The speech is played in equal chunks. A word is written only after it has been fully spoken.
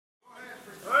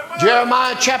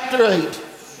Jeremiah chapter 8.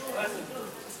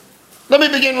 Let me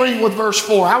begin reading with verse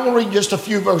 4. I will read just a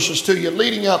few verses to you,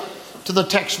 leading up to the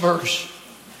text verse.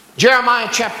 Jeremiah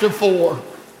chapter 4.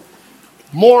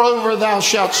 Moreover, thou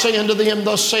shalt say unto them,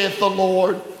 thus saith the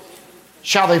Lord,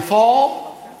 shall they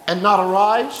fall and not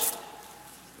arise?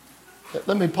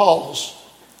 Let me pause.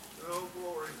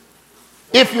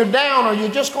 If you're down, are you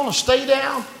just going to stay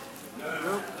down?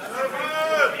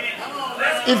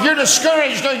 If you're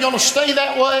discouraged, are you going to stay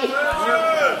that way?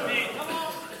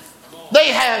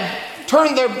 They have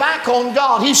turned their back on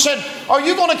God. He said, are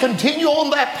you going to continue on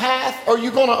that path, or are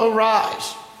you going to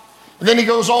arise? And then he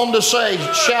goes on to say,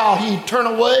 shall he turn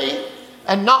away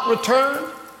and not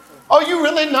return? Are you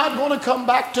really not going to come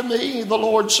back to me? The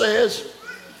Lord says.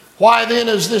 Why then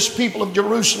is this people of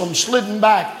Jerusalem slidden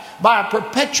back by a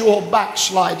perpetual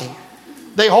backsliding?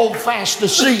 They hold fast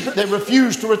deceit. They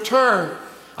refuse to return.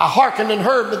 I hearkened and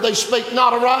heard, but they spake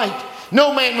not aright.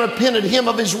 No man repented him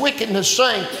of his wickedness,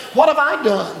 saying, what have I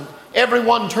done?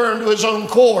 Everyone turned to his own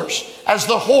course, as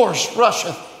the horse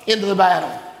rusheth into the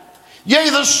battle. Yea,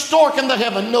 the stork in the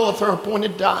heaven knoweth her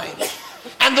appointed time.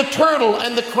 And the turtle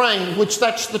and the crane, which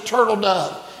that's the turtle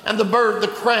dove, and the bird, the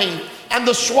crane, and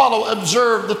the swallow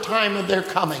observe the time of their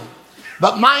coming.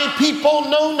 But my people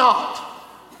know not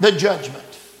the judgment.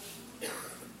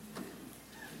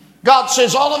 God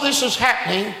says all of this is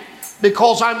happening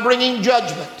because I'm bringing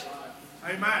judgment.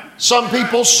 Amen. Some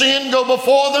people's sin go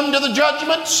before them to the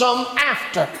judgment, some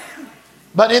after.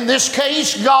 But in this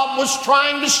case, God was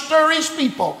trying to stir his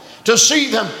people to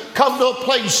see them come to a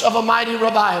place of a mighty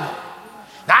revival.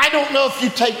 Now, I don't know if you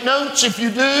take notes. If you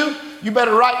do, you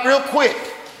better write real quick,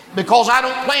 because I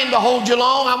don't plan to hold you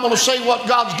long. I'm going to say what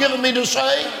God's given me to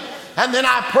say, and then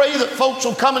I pray that folks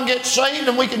will come and get saved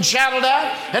and we can shout it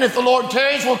out. And if the Lord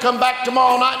tarries, we'll come back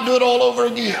tomorrow night and do it all over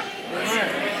again.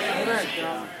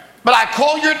 But I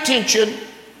call your attention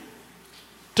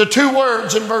to two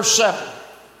words in verse 7.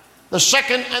 The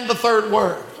second and the third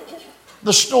word.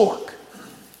 The stork.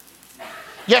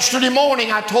 Yesterday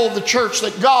morning I told the church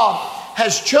that God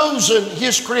has chosen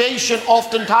his creation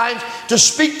oftentimes to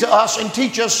speak to us and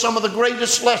teach us some of the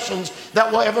greatest lessons that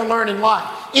we'll ever learn in life.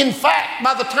 In fact,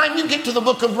 by the time you get to the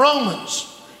book of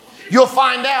Romans, you'll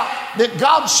find out that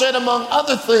God said, among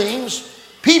other things,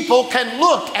 people can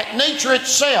look at nature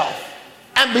itself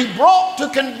and be brought to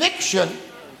conviction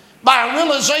by a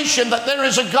realization that there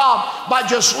is a God by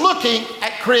just looking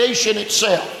at creation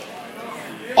itself.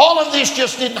 All of this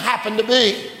just didn't happen to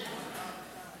be.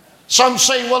 Some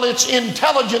say, well, it's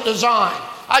intelligent design.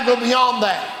 I go beyond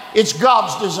that. It's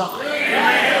God's design.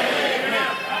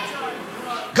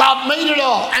 God made it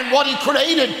all, and what he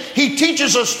created, he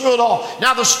teaches us through it all.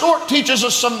 Now, the stork teaches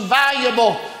us some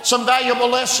valuable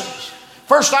lessons.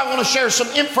 First, I want to share some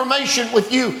information with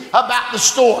you about the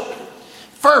stork.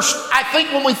 First, I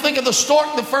think when we think of the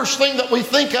stork, the first thing that we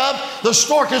think of, the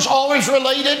stork is always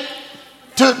related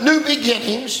to new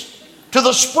beginnings, to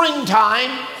the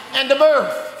springtime, and to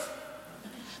birth.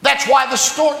 That's why the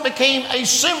stork became a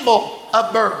symbol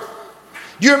of birth.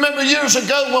 Do you remember years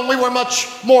ago when we were much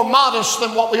more modest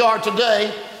than what we are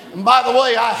today? And by the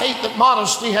way, I hate that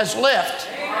modesty has left.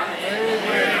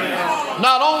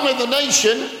 Not only the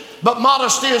nation, but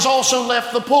modesty has also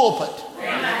left the pulpit.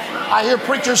 I hear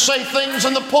preachers say things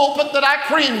in the pulpit that I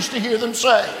cringe to hear them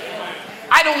say.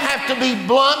 I don't have to be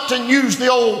blunt and use the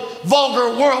old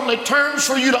vulgar worldly terms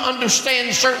for you to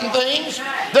understand certain things.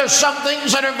 There's some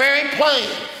things that are very plain.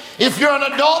 If you're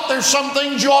an adult, there's some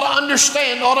things you ought to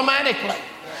understand automatically.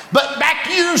 But back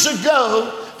years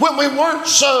ago, when we weren't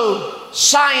so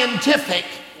scientific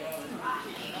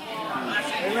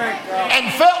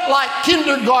and felt like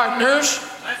kindergartners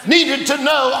needed to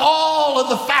know all of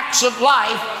the facts of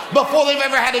life before they've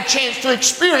ever had a chance to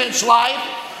experience life,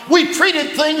 we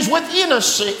treated things with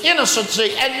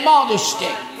innocency and modesty.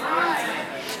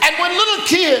 And when little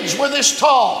kids were this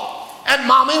tall and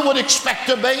mommy would expect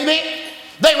a baby,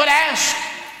 they would ask,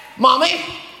 Mommy,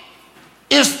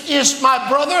 is my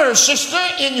brother or sister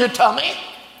in your tummy?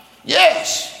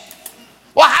 Yes.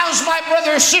 Well, how's my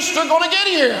brother or sister going to get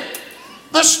here?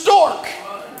 The stork.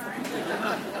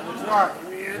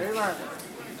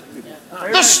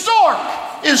 The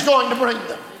stork is going to bring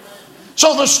them.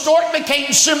 So the stork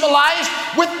became symbolized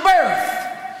with birth.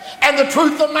 And the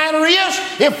truth of the matter is,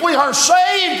 if we are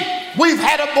saved, we've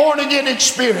had a born-again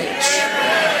experience.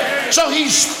 So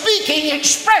he's speaking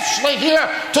expressly here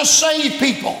to save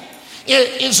people.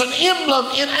 It is an emblem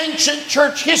in ancient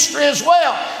church history as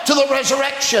well to the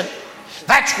resurrection.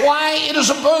 That's why it is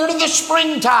a bird of the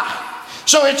springtime.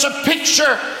 So it's a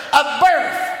picture of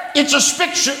birth. It's a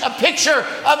picture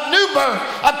of new birth,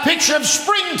 a picture of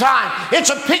springtime. It's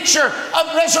a picture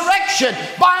of resurrection.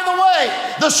 By the way,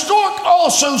 the stork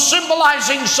also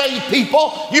symbolizing saved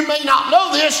people. You may not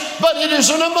know this, but it is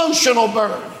an emotional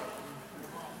bird.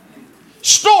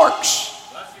 Storks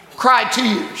cry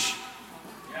tears.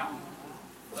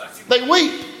 They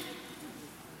weep.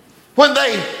 When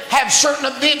they have certain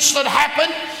events that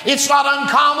happen, it's not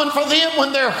uncommon for them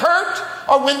when they're hurt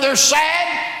or when they're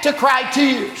sad to cry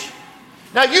tears.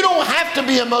 Now, you don't have to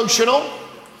be emotional,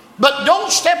 but don't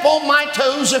step on my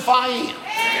toes if I am.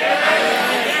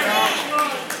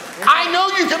 I know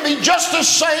you can be just as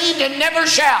saved and never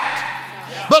shout,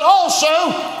 but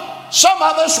also some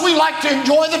of us, we like to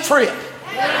enjoy the trip.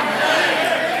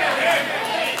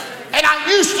 And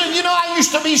I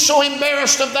used to be so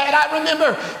embarrassed of that. I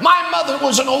remember my mother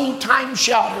was an old-time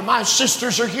shouter. My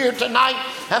sisters are here tonight,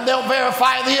 and they'll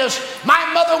verify this. My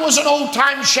mother was an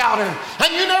old-time shouter,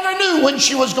 and you never knew when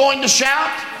she was going to shout.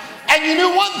 And you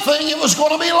knew one thing, it was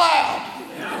going to be loud.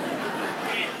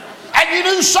 And you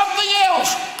knew something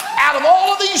else. Out of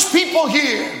all of these people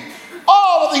here,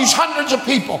 all of these hundreds of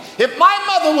people, if my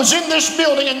mother was in this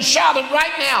building and shouted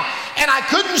right now, and I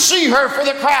couldn't see her for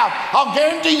the crowd, I'll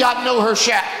guarantee you I'd know her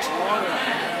shout.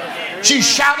 She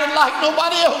shouted like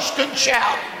nobody else could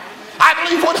shout. I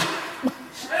believe when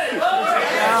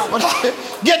I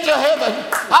get to heaven,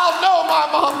 I'll know my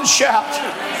mom's shout.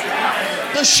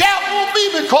 The shout won't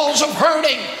be because of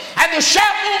hurting, and the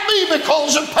shout won't be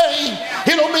because of pain.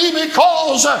 It'll be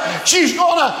because she's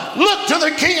going to look to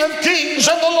the King of Kings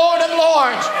and the Lord of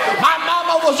Lords. My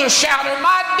mama was a shouter.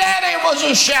 My daddy was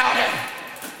a shouter.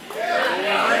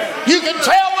 You can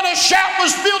tell when a shout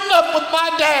was building up with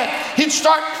my dad. He'd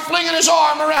start flinging his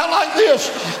arm around like this.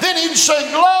 Then he'd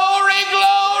say, glory,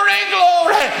 glory,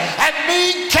 glory. And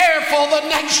be careful, the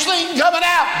next thing coming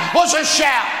out was a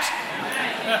shout.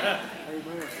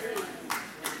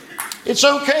 It's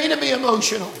okay to be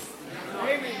emotional.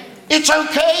 It's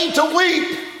okay to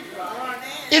weep.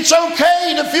 It's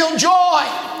okay to feel joy.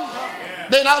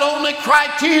 They not only cry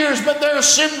tears, but they're a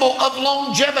symbol of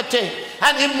longevity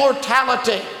and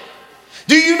immortality.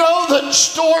 Do you know that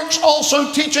storks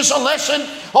also teach us a lesson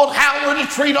on how we're to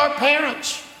treat our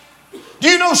parents? Do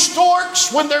you know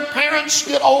storks, when their parents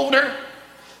get older,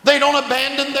 they don't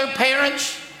abandon their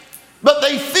parents, but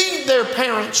they feed their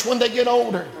parents when they get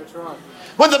older. That's right.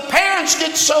 When the parents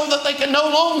get so that they can no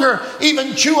longer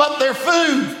even chew up their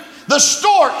food, the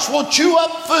storks will chew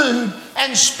up food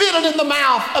and spit it in the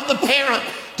mouth of the parent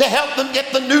to help them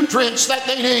get the nutrients that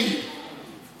they need.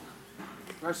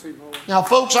 Now,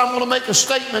 folks, I'm going to make a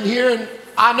statement here, and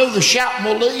I know the shouting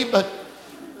will leave, but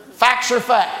facts are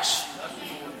facts.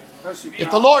 If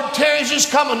the Lord tarries His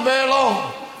coming very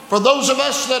long, for those of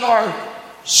us that are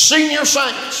senior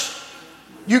saints,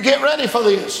 you get ready for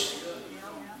this.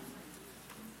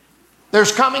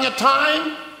 There's coming a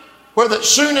time where that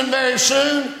soon and very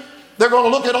soon, they're going to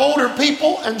look at older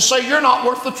people and say, you're not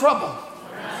worth the trouble.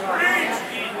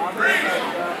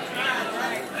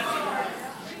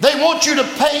 They want you to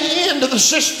pay into the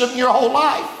system your whole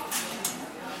life.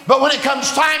 But when it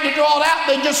comes time to draw it out,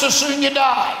 they just as soon you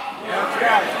die.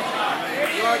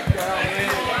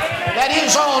 That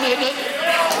is on, isn't it?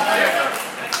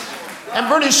 And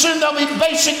pretty soon there'll be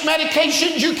basic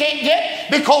medications you can't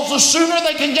get, because the sooner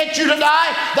they can get you to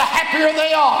die, the happier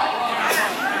they are.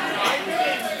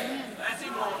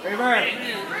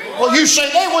 Amen. Well, you say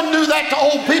they wouldn't do that to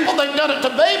old people. They've done it to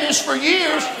babies for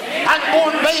years.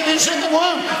 Unborn babies in the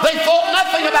womb. They thought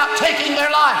nothing about taking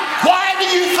their life. Why do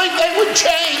you think they would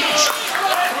change?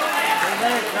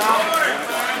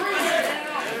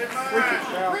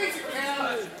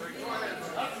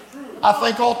 I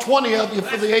thank all 20 of you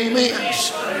for the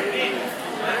amens.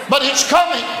 But it's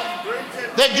coming.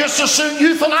 That just as soon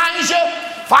euthanize you,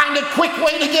 find a quick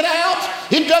way to get out.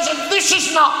 It doesn't. This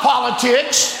is not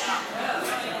politics.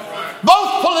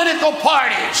 Both political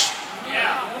parties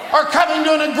are coming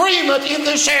to an agreement in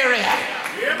this area.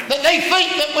 That they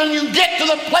think that when you get to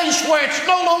the place where it's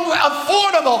no longer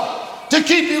affordable to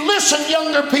keep you. Listen,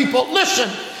 younger people, listen.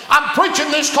 I'm preaching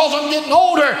this because I'm getting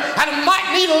older and I might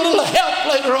need a little help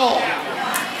later on.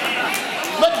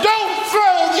 But don't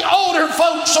throw the older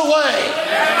folks away.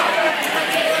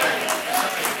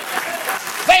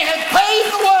 They have paved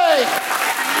the way.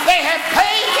 They have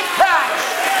paid the price.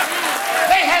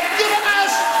 They have given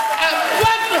us a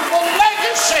wonderful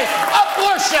legacy of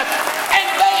worship, and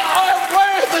they are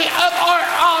worthy of our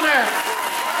honor.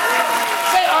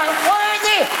 They are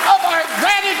worthy of our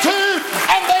gratitude,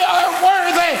 and they are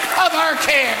worthy of our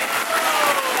care.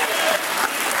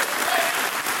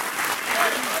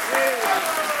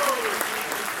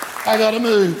 I got to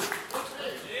move.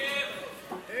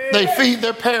 They feed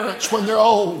their parents when they're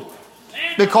old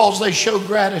because they show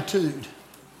gratitude.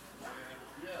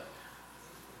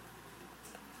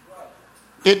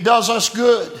 It does us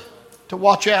good to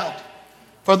watch out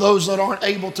for those that aren't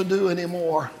able to do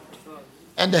anymore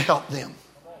and to help them.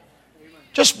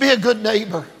 Just be a good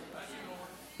neighbor.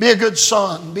 Be a good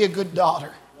son. Be a good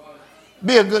daughter.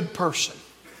 Be a good person.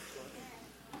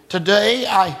 Today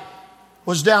I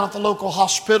was down at the local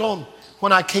hospital, and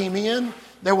when I came in,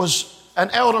 there was an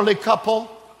elderly couple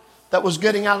that was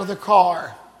getting out of their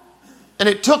car. And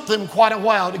it took them quite a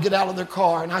while to get out of their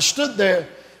car. And I stood there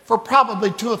for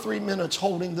probably 2 or 3 minutes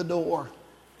holding the door.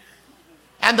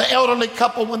 And the elderly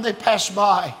couple, when they passed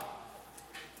by,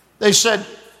 they said,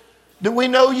 "Do we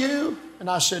know you?" And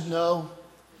I said, "No,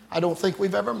 I don't think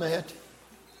we've ever met."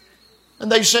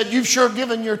 And they said, "You've sure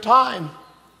given your time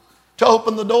to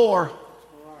open the door.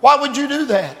 Why would you do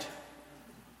that?"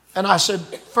 And I said,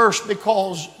 "First,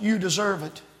 because you deserve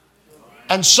it.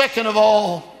 And second of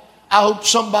all, I hope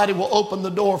somebody will open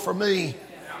the door for me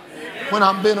when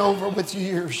I'm been over with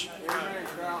years."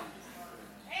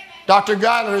 Dr.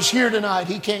 Geiler is here tonight.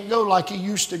 He can't go like he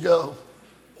used to go.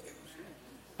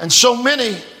 And so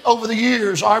many over the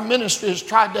years, our ministry has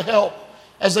tried to help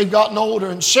as they've gotten older.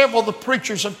 And several of the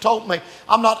preachers have told me,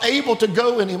 "I'm not able to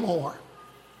go anymore."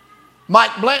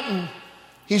 Mike Blanton,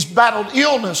 he's battled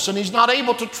illness and he's not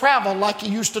able to travel like he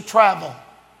used to travel.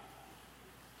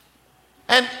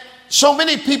 And so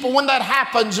many people, when that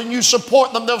happens and you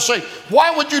support them, they'll say,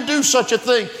 "Why would you do such a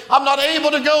thing? I'm not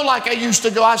able to go like I used to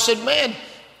go." I said, "Man,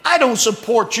 I don't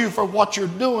support you for what you're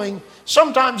doing.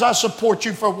 Sometimes I support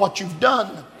you for what you've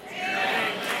done."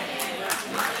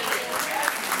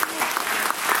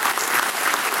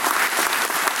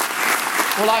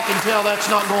 Well, I can tell that's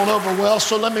not going over well,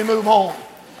 so let me move on.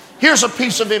 Here's a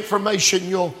piece of information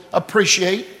you'll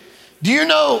appreciate. Do you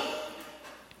know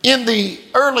in the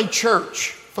early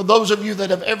church, for those of you that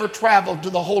have ever traveled to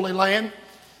the Holy Land,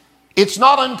 it's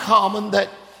not uncommon that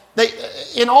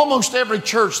in almost every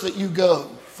church that you go,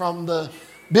 from the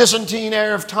Byzantine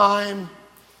era of time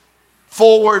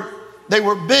forward, they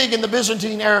were big in the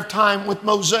Byzantine era of time with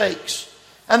mosaics.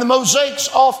 And the mosaics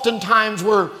oftentimes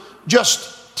were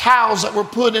just tiles that were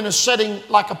put in a setting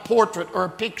like a portrait or a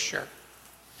picture.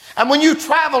 And when you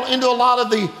travel into a lot of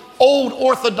the old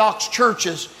Orthodox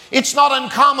churches, it's not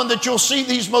uncommon that you'll see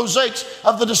these mosaics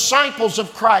of the disciples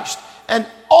of Christ. And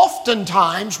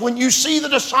oftentimes when you see the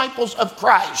disciples of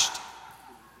Christ,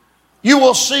 you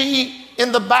will see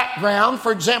in the background,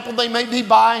 for example, they may be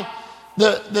by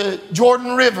the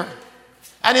Jordan River.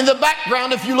 And in the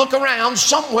background, if you look around,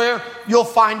 somewhere you'll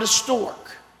find a stork.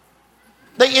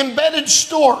 They embedded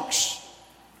storks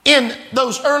in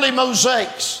those early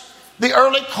mosaics, the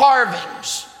early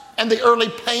carvings, and the early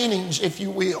paintings, if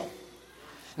you will.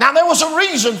 Now, there was a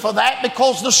reason for that,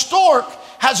 because the stork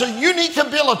has a unique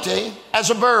ability as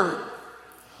a bird.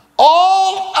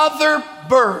 All other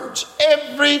birds,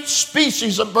 every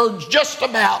species of birds, just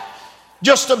about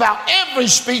every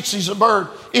species of bird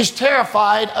is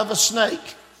terrified of a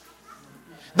snake.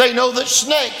 They know that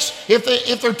snakes,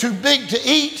 if they're too big to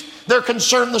eat, they're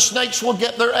concerned the snakes will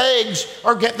get their eggs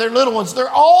or get their little ones. They're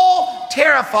all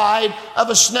terrified of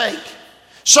a snake.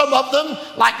 Some of them,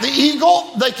 like the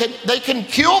eagle, they can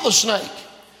kill the snake,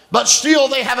 but still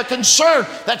they have a concern.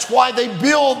 That's why they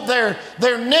build their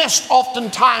nest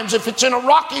oftentimes, if it's in a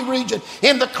rocky region,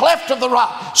 in the cleft of the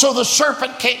rock, so the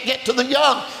serpent can't get to the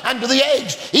young and to the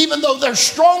eggs. Even though they're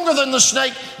stronger than the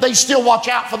snake, they still watch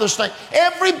out for the snake.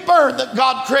 Every bird that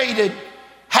God created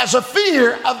has a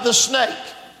fear of the snake.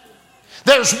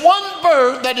 There's one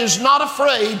bird that is not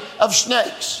afraid of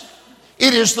snakes.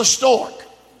 It is the stork.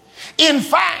 In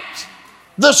fact,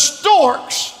 the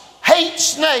storks hate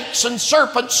snakes and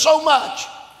serpents so much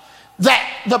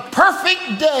that the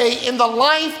perfect day in the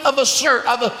life of a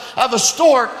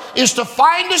stork is to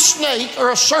find a snake or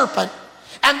a serpent,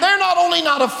 and they're not only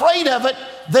not afraid of it,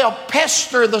 they'll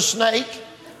pester the snake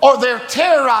or they'll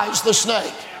terrorize the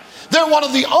snake. They're one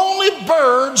of the only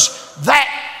birds that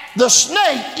the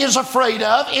snake is afraid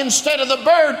of. Instead of the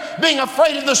bird being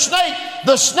afraid of the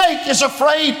snake is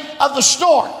afraid of the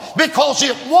stork, because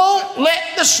it won't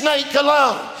let the snake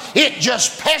alone. It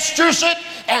just pesters it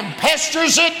and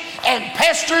pesters it and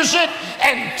pesters it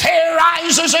and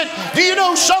terrorizes it. Do you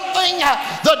know something?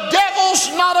 The devil's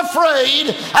not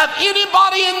afraid of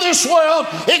anybody in this world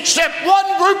except one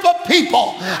group of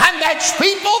people, and that's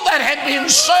people that have been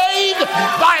saved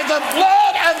by the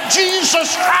blood of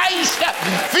Jesus Christ,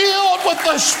 filled with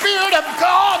the Spirit of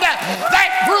God.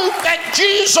 That group proof that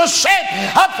Jesus said,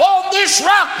 upon this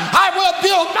rock I will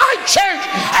build my church,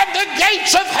 and the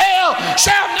gates of hell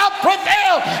shall not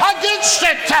prevail against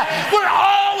it. We're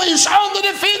always on the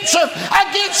defensive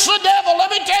against the devil.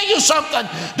 Let me tell you something.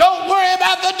 Don't worry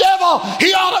about the devil.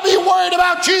 He ought to be worried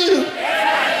about you.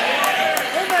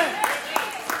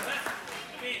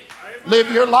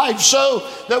 Live your life so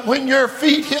that when your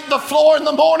feet hit the floor in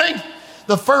the morning,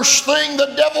 the first thing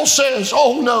the devil says,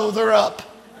 oh no, they're up.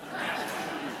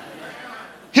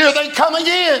 Here they come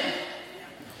again.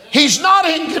 He's not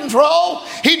in control.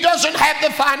 He doesn't have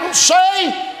the final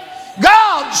say.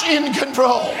 God's in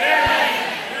control.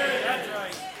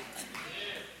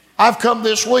 I've come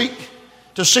this week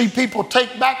to see people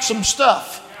take back some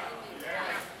stuff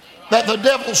that the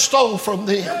devil stole from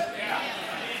them,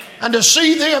 and to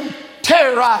see them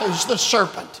terrorize the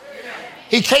serpent.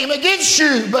 He came against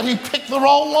you, but he picked the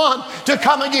wrong one to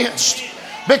come against.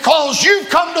 Because you've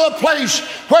come to a place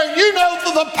where you know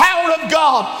through the power of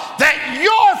God that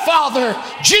your Father,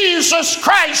 Jesus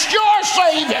Christ, your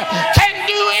Savior, can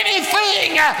do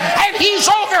anything. And He's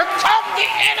overcome the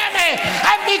enemy.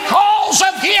 And because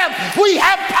of Him, we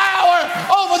have power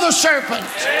over the serpent.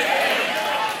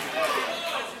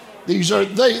 These are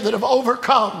they that have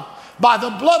overcome by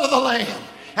the blood of the Lamb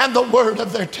and the word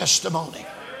of their testimony.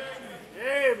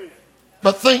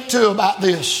 But think too about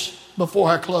this before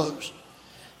I close.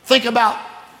 Think about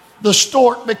the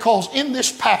stork, because in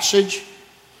this passage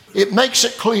it makes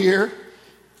it clear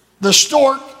the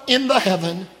stork in the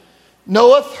heaven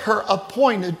knoweth her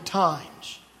appointed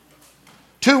times.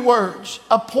 2 words,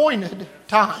 appointed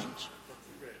times.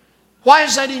 Why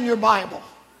is that in your Bible?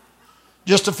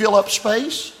 Just to fill up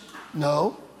space?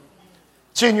 No.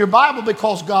 It's in your Bible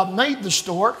because God made the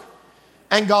stork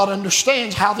and God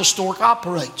understands how the stork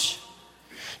operates.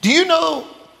 Do you know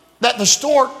that the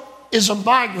stork is a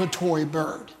migratory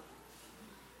bird?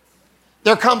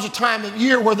 There comes a time of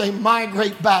year where they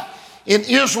migrate back. In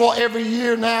Israel every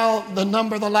year now, the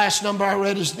last number I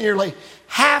read is nearly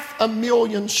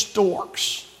 500,000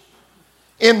 storks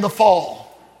in the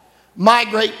fall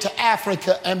migrate to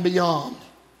Africa and beyond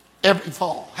every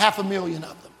fall. 500,000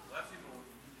 of them.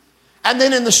 And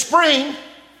then in the spring,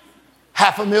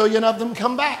 500,000 of them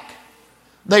come back.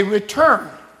 They return.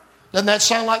 Doesn't that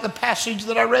sound like the passage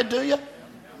that I read to you?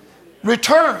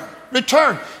 Return.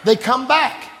 They come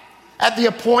back at the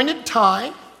appointed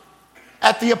time,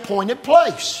 at the appointed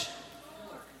place.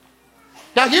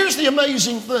 Now here's the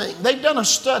amazing thing. They've done a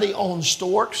study on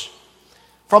storks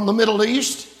from the Middle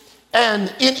East.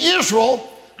 And in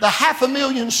Israel, the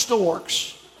 500,000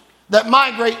 storks that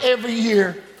migrate every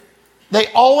year, they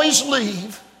always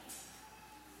leave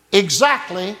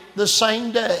exactly the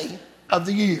same day of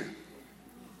the year.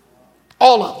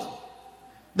 All of them.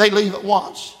 They leave at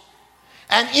once.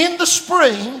 And in the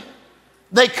spring,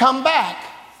 they come back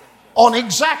on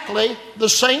exactly the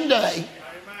same day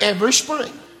every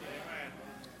spring.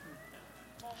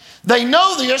 They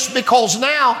know this because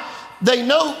now they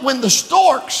know when the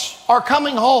storks are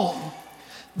coming home,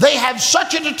 they have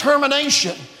such a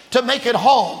determination to make it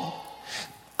home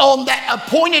on that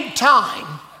appointed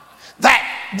time that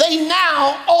they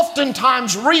now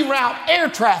oftentimes reroute air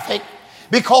traffic,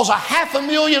 because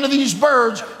 500,000 of these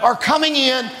birds are coming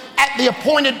in at the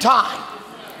appointed time.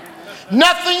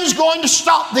 Nothing's going to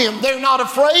stop them. They're not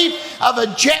afraid of a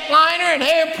jetliner, an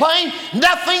airplane.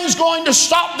 Nothing's going to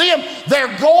stop them.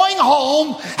 They're going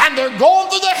home, and they're going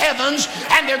through the heavens,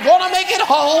 and they're going to make it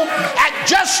home at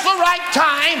just the right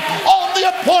time, on the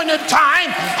appointed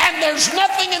time, and there's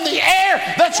nothing in the air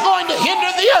that's going to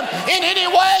hinder them in any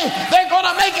way. They're going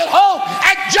to make it home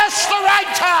at just the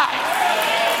right time.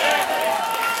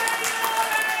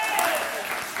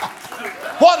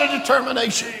 What a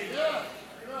determination.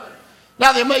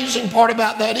 Now the amazing part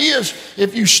about that is,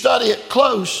 if you study it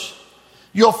close,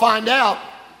 you'll find out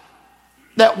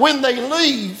that when they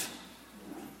leave,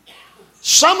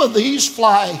 some of these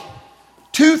fly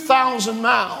 2,000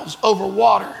 miles over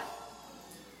water.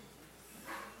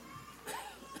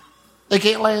 They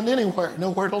can't land anywhere,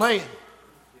 nowhere to land.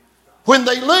 When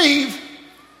they leave,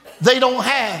 they don't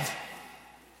have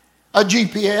a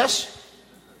GPS.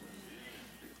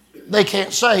 They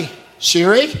can't say,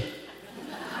 Siri,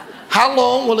 how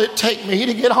long will it take me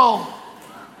to get home?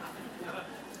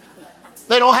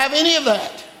 They don't have any of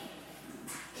that.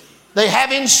 They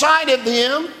have inside of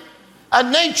them a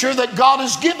nature that God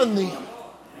has given them.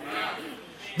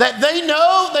 That they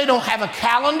know they don't have a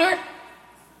calendar,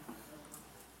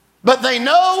 but they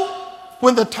know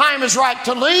when the time is right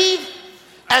to leave,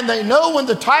 and they know when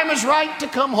the time is right to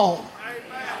come home.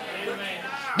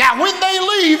 Now, when they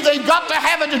leave, they've got to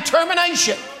have a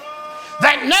determination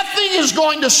that nothing is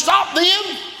going to stop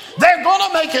them They're going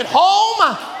to make it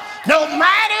home no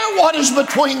matter what is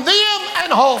between them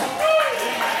and home.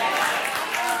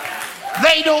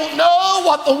 They don't know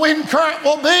what the wind current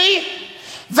will be.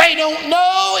 They don't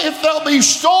know if there'll be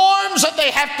storms that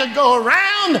they have to go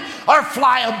around or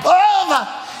fly above.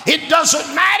 It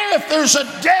doesn't matter if there's a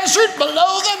desert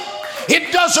below them.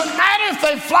 It doesn't matter if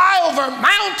they fly over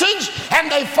mountains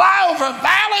and they fly over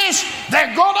valleys.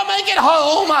 They're going to make it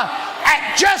home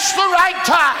at just the right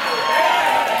time.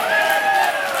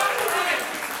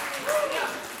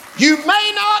 You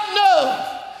may not know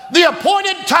the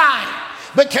appointed time,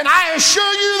 but can I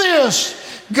assure you this?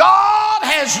 God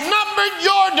has numbered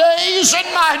your days and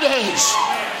my days.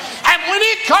 And when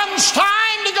it comes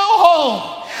time to go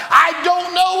home, I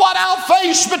don't know what I'll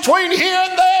face between here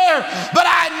and there, but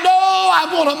I know I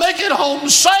want to make it home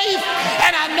safe,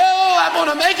 and I know I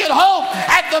want to make it home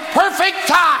at the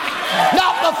perfect time.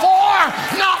 Not before,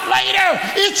 not later.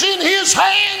 It's in His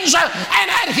hands and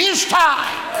at His time.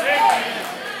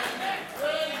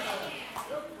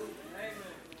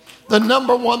 The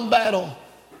number one battle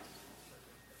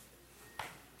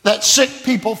that sick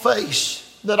people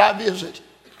face that I visit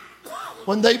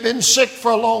when they've been sick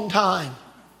for a long time,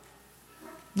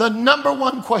 the number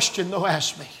one question they'll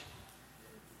ask me,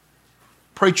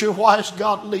 "Preacher, why is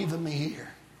God leaving me here?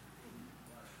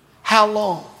 How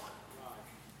long?"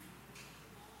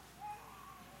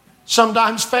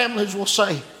 Sometimes families will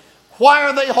say, "Why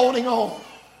are they holding on?"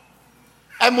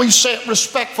 And we say it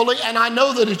respectfully, and I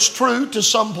know that it's true to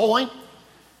some point.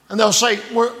 And they'll say,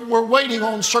 we're waiting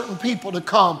on certain people to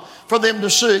come for them to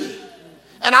see.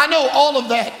 And I know all of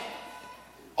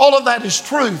that is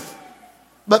truth,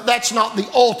 but that's not the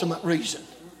ultimate reason.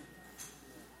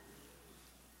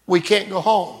 We can't go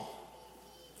home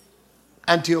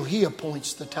until He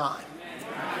appoints the time.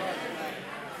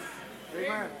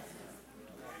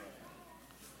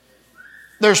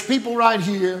 There's people right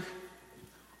here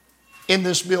in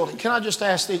this building. Can I just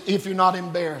ask if you're not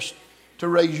embarrassed to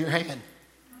raise your hand?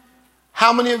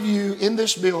 How many of you in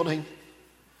this building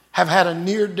have had a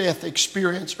near-death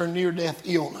experience or near-death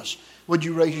illness? Would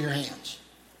you raise your hands?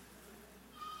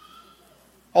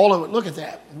 All of it. Look at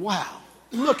that. Wow.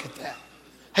 Look at that.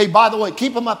 Hey, by the way,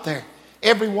 keep them up there.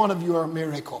 Every one of you are a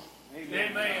miracle.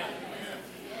 Amen.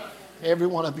 Every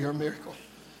one of you are a miracle.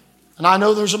 And I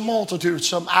know there's a multitude.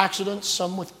 Some accidents,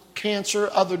 some with cancer,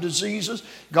 other diseases.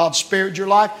 God spared your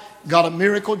life. Got a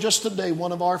miracle just today.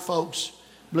 One of our folks,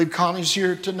 I believe Connie's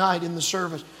here tonight in the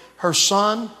service. Her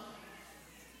son,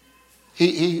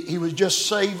 he was just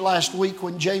saved last week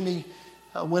when Jamie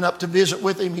went up to visit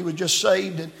with him. He was just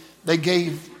saved, and they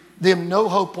gave them no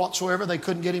hope whatsoever. They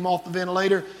couldn't get him off the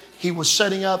ventilator. He was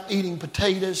setting up, eating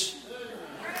potatoes.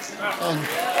 And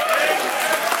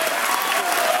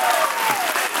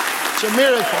it's a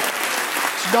miracle.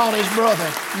 It's Donnie's brother.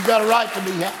 You got a right to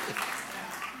be happy.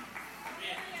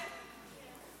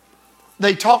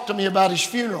 They talked to me about his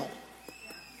funeral.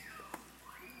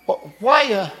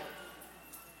 Why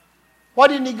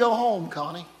didn't he go home,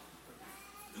 Connie?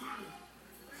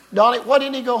 Donnie, why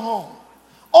didn't he go home?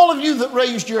 All of you that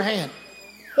raised your hand,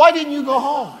 why didn't you go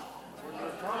home?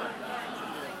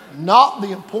 Not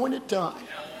the appointed time.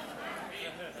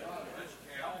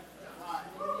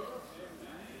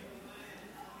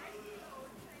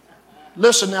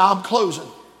 Listen now, I'm closing.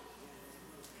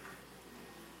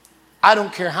 I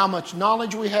don't care how much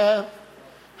knowledge we have,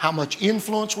 how much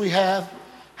influence we have,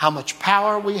 how much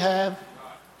power we have.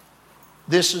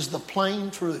 This is the plain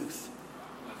truth.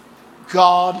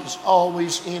 God is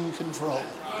always in control.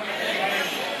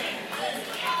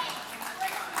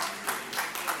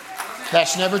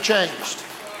 That's never changed.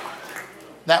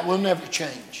 That will never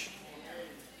change.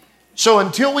 So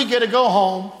until we get to go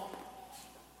home,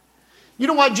 you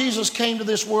know why Jesus came to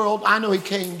this world? I know He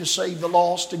came to save the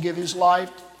lost, to give His life,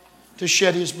 to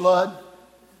shed His blood.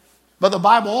 But the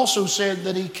Bible also said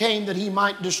that He came that He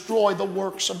might destroy the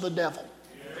works of the devil.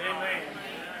 Amen.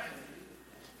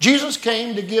 Jesus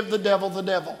came to give the devil the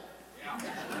devil.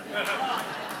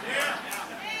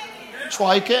 That's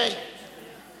why He came.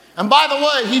 And by the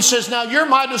way, He says, now you're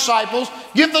my disciples,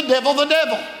 give the devil the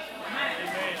devil.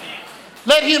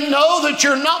 Let him know that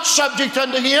you're not subject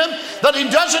unto him, that he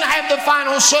doesn't have the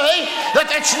final say, that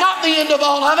that's not the end of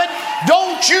all of it.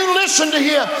 Don't you listen to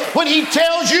him when he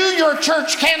tells you your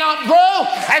church cannot grow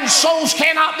and souls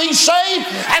cannot be saved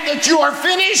and that you are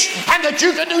finished and that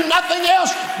you can do nothing else.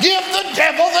 Give the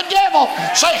devil the devil.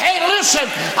 Say, hey, listen,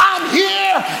 I'm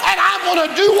here and I'm going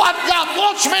to do what God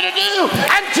wants me to do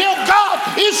until God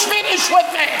is finished with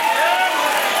me.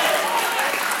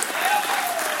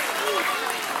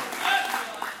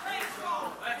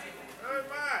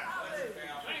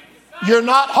 You're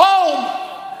not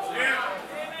home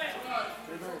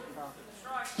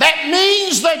That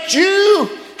means that you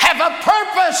have a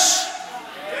purpose.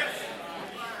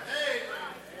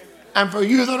 And for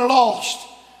you that are lost,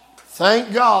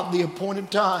 thank God the appointed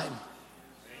time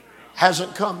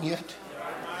hasn't come yet.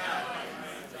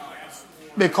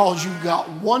 Because you've got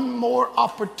one more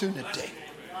opportunity.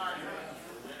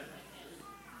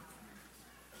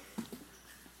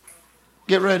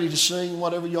 Get ready to sing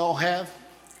whatever y'all have.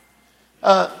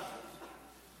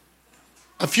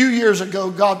 A few years ago,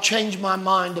 God changed my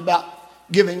mind about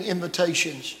giving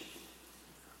invitations.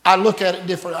 I look at it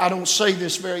different. I don't say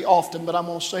this very often, but I'm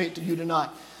going to say it to you tonight.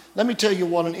 Let me tell you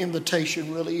what an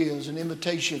invitation really is. An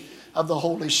invitation of the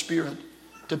Holy Spirit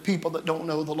to people that don't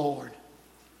know the Lord.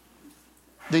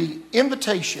 The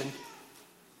invitation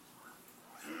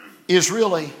is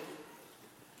really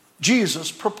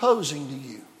Jesus proposing to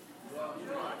you.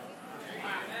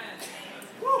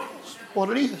 That's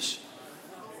what it is.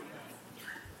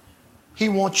 He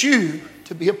wants you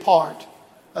to be a part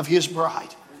of His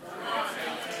bride.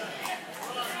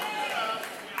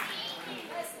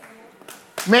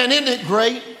 Man, isn't it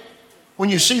great when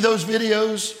you see those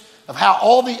videos of how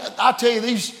I tell you,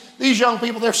 these young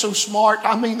people, they're so smart.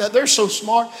 I mean, they're so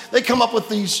smart. They come up with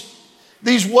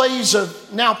these ways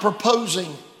of now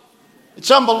proposing.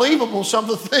 It's unbelievable, some of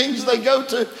the things they go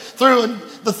through and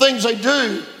the things they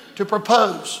do to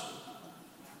propose.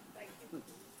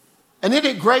 And isn't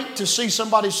it great to see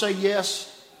somebody say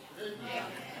yes?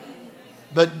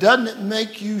 But doesn't it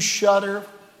make you shudder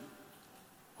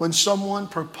when someone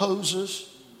proposes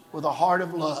with a heart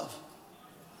of love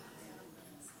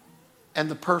and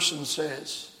the person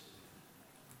says,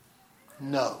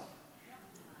 no,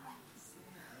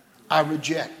 I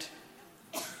reject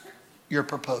your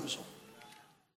proposal?